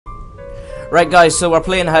Right guys, so we're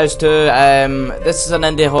playing House 2. This is an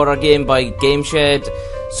indie horror game by Game Shed.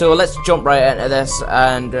 So let's jump right into this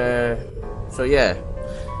and so yeah.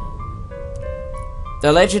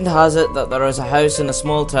 The legend has it that there is a house in a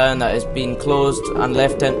small town that has been closed and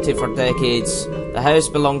left empty for decades. The house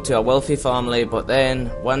belonged to a wealthy family, but then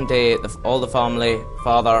one day all the family,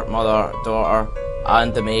 father, mother, daughter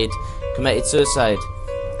and the maid, committed suicide.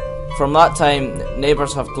 From that time,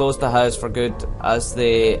 neighbours have closed the house for good, as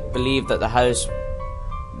they believe that the house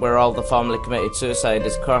where all the family committed suicide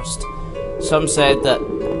is cursed. Some said that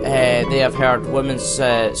they have heard women's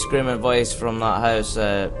screaming voice from that house,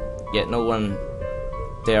 yet no one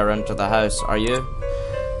dare enter the house. Are you?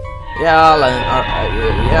 Yeah,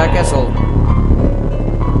 yeah, I guess I'll...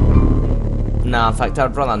 Nah, in fact,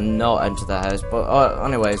 I'd rather not enter the house, but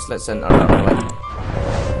anyways, let's enter it anyway.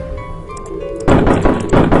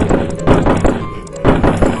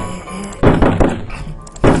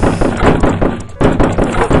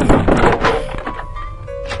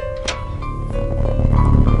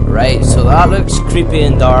 Right, so that looks creepy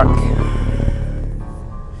and dark.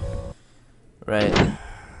 Right.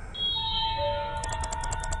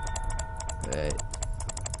 Right.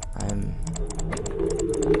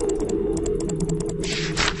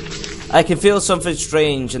 I can feel something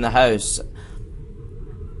strange in the house.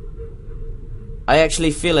 I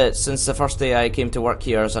actually feel it since the first day I came to work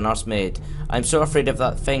here as a nursemaid. I'm so afraid of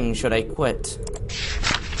that thing. Should I quit?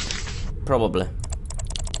 Probably.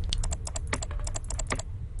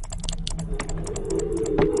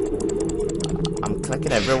 I'm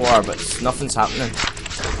clicking everywhere, but nothing's happening.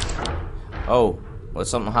 Oh, well,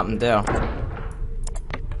 something happened there.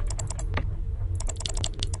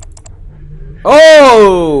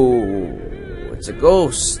 Oh, it's a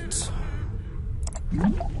ghost.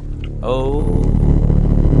 Oh.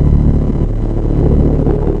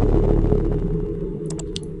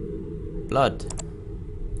 Blood.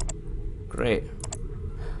 Great.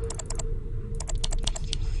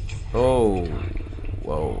 Oh.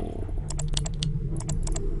 Whoa.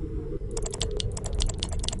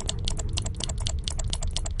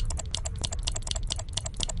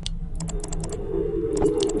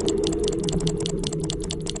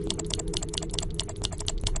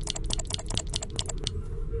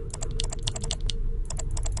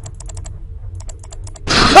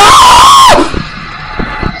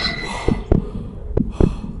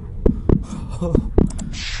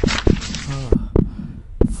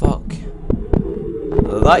 Fuck.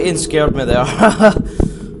 That ain't scared me there.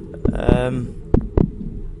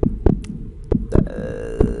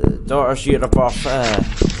 Daughter's year of birth.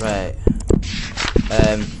 Right.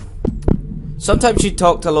 Sometimes she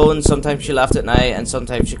talked alone, sometimes she laughed at night, and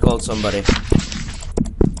sometimes she called somebody.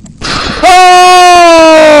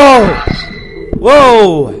 Oh!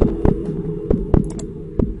 Whoa!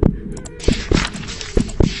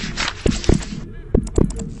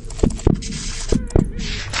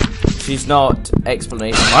 She's not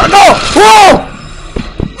explanation mark. No! Whoa!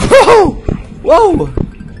 Whoa! Whoa!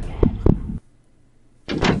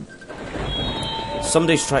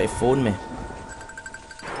 Somebody's trying to phone me.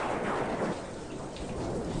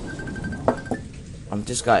 I'm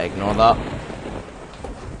just gotta ignore that.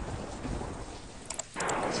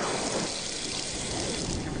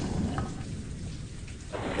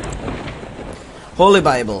 Holy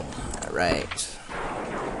Bible. Right.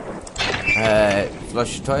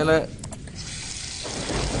 Flush the toilet.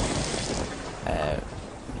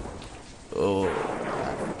 Oh.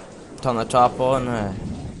 Turn the tap on.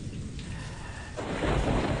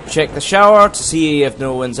 Check the shower to see if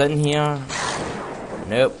no one's in here.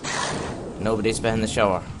 Nope. Nobody's behind the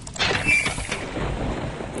shower.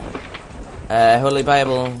 Holy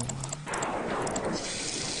Bible.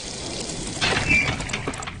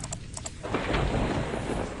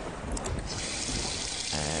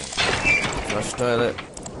 Flush toilet.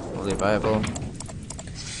 Holy Bible.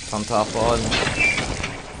 Turn tap on.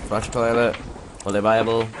 Flush toilet. Holy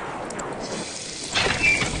Bible.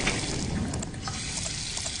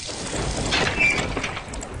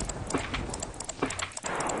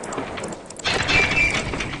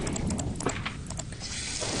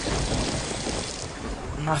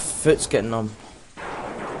 My foot's getting numb.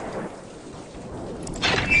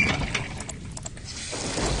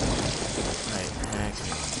 Right,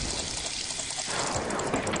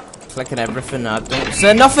 clicking everything. I don't.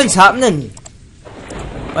 So nothing's happening.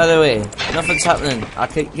 By the way, nothing's happening. I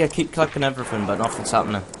keep clicking everything, but nothing's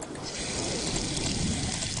happening.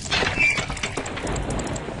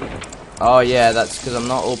 Oh yeah, that's because I'm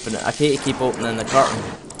not opening. I can't keep opening the curtain.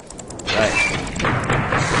 Right.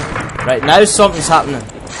 Right, now something's happening.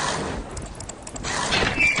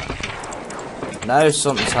 Now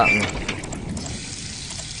something's happening.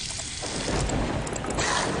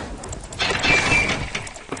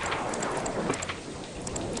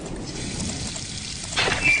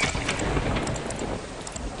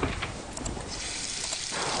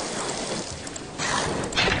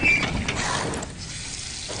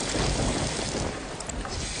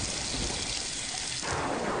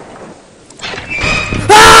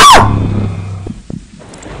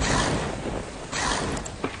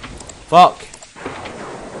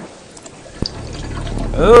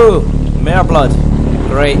 Ooh, mare blood.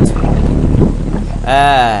 Great.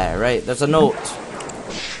 Right, there's a note.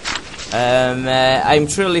 I'm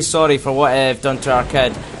truly sorry for what I've done to our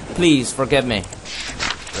kid. Please forgive me.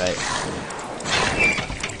 Right.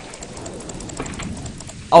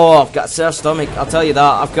 Oh, I've got a sore stomach. I'll tell you that.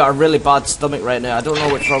 I've got a really bad stomach right now. I don't know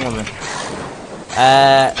what's wrong with me.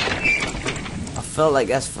 I felt like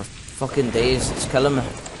this for fucking days. It's killing me.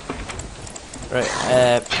 Right.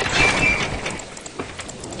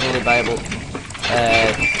 Holy Bible.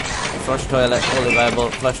 Flush toilet. Holy Bible.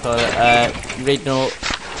 Flush toilet. Read note.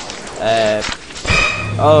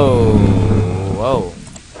 Oh. Whoa.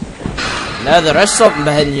 Now there is something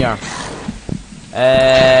behind here.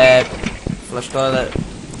 Flush toilet.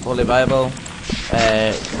 Holy Bible,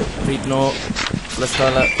 read note, flush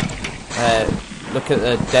toilet, look at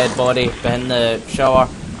the dead body behind the shower,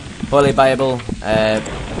 Holy Bible,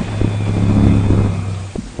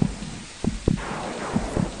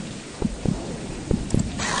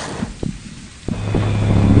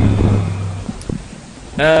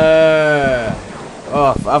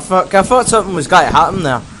 oh, I thought something was going to happen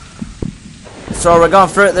there. So we're going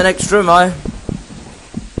through it the next room, aye?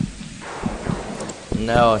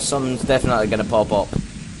 No, something's definitely gonna pop up.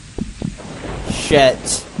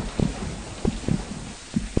 Shit.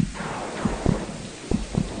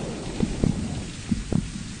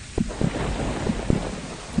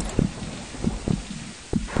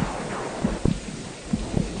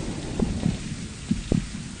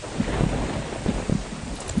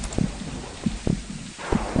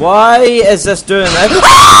 Why is this doing this?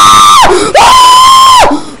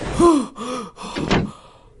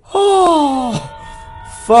 Oh,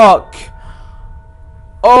 fuck.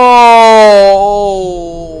 Oh,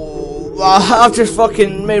 I've just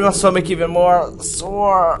fucking made my stomach even more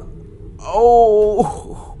sore.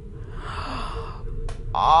 Oh.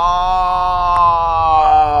 Oh.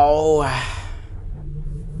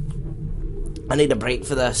 I need a break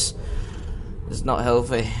for this. It's not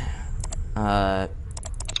healthy. Right.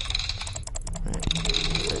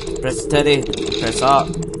 Press steady, press up.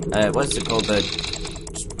 What's it called?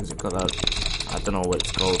 What's it called? I don't know what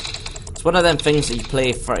it's called. It's one of them things that you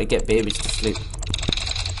play for to get babies to sleep.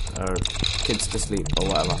 Or kids to sleep, or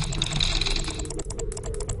whatever.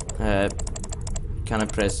 Can I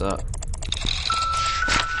press that?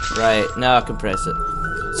 Right, now I can press it.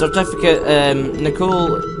 Certificate,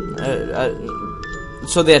 Nicole,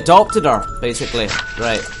 so they adopted her, basically.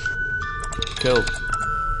 Right. Cool.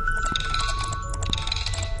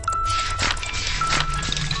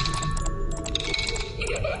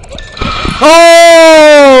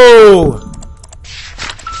 Oh!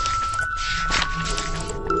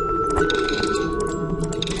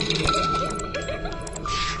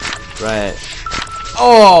 Right.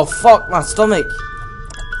 Oh, fuck my stomach.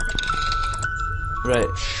 Right.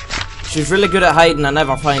 She's really good at hiding. I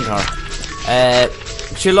never find her.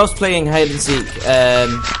 She loves playing hide and seek.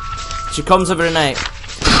 She comes every night.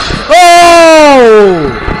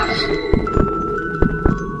 Oh!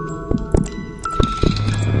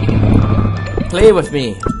 Play with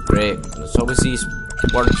me. Great. There's always these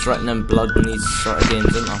words written in blood in these sort of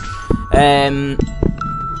games, isn't there?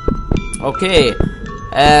 Okay.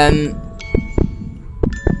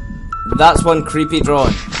 That's one creepy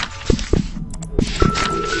drawing.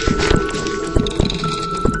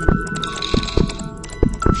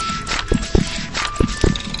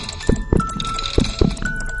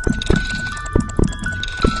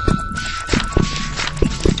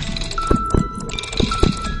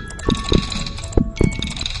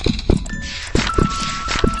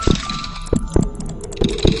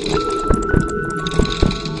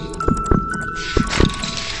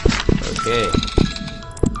 Okay.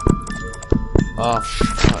 Oh,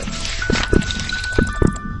 fuck.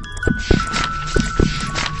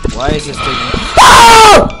 Why is this taking...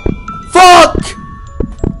 Oh! Fuck!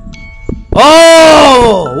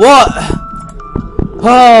 Oh! What?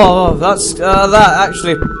 Oh, that's, that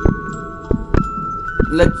actually...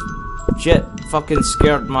 legit fucking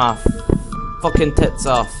scared my fucking tits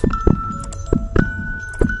off.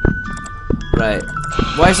 Right.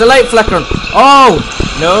 Why is the light flickering? Oh!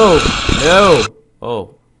 No! No!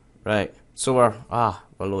 Oh. Right. So we're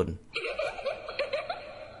loading.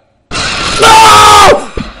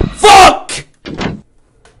 No! Fuck!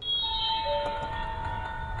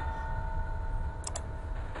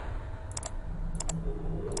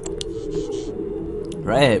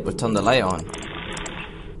 Right, we turned the light on.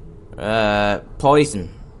 Poison.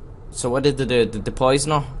 So what did they do? Did they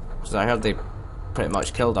poison her? Because I heard they pretty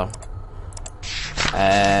much killed her.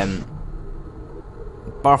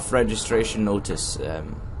 Birth registration notice.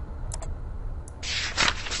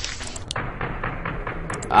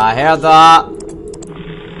 I heard that.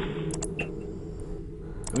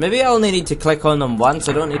 Maybe I only need to click on them once.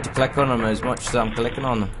 I don't need to click on them as much as I'm clicking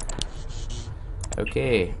on them.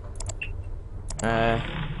 Okay. Right,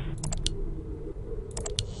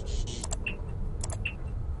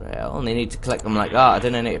 I only need to click them like that. I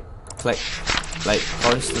didn't need to click like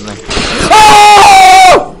constantly.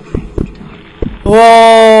 Oh!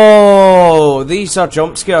 Whoa! These are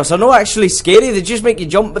jump scares. They're not actually scary. They just make you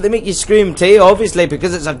jump, but they make you scream too. Obviously,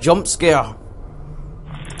 because it's a jump scare.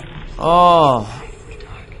 Oh.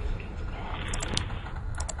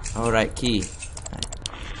 Alright, key.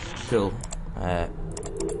 Cool.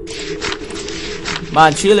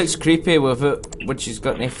 Man, she looks creepy with it when she's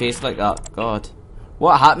got no face like that. God.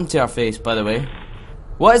 What happened to her face, by the way?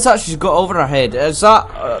 What is that she's got over her head? Is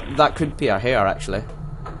that... that could be her hair, actually.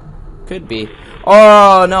 Could be.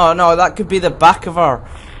 Oh, no, that could be the back of her.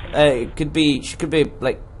 It could be... She could be,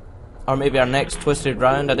 like... Or maybe her neck's twisted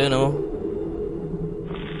round, I don't know.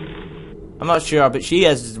 I'm not sure, but she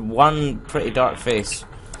has one pretty dark face.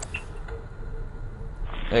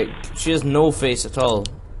 Like, she has no face at all.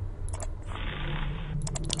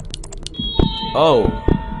 Oh.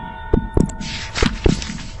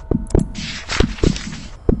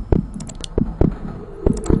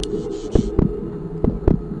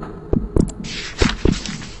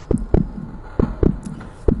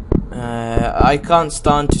 I can't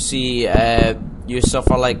stand to see you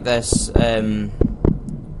suffer like this.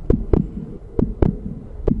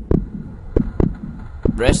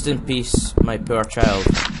 Rest in peace, my poor child.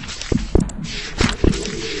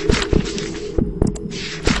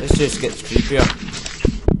 This just gets creepier.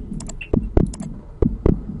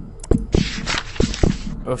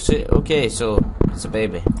 Oh, see, okay, so it's a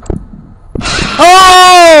baby.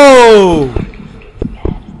 Oh!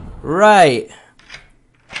 Right.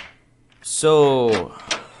 So.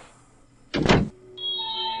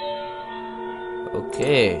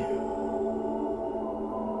 Okay.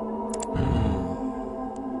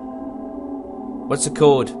 What's the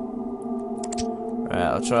code? Right,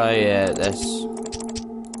 I'll try this.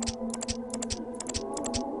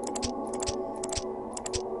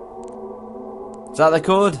 Is that the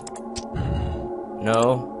code?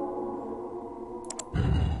 No.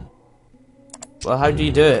 Well, how do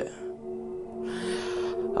you do it?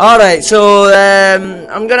 Alright, so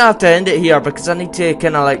I'm gonna have to end it here because I need to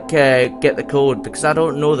kinda like get the code because I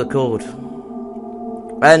don't know the code.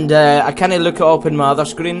 And I kinda look it up in my other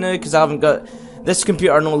screen now because I haven't got... This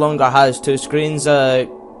computer no longer has two screens. I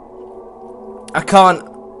can't...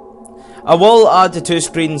 I will add the two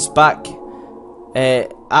screens back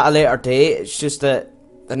at a later date. It's just that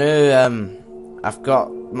the new I've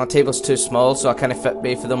got... My table's too small, so I kinda fit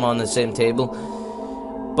both of them on the same table.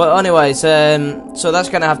 But anyways, so that's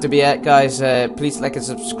gonna have to be it, guys. Please like and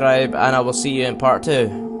subscribe, and I will see you in part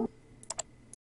 2.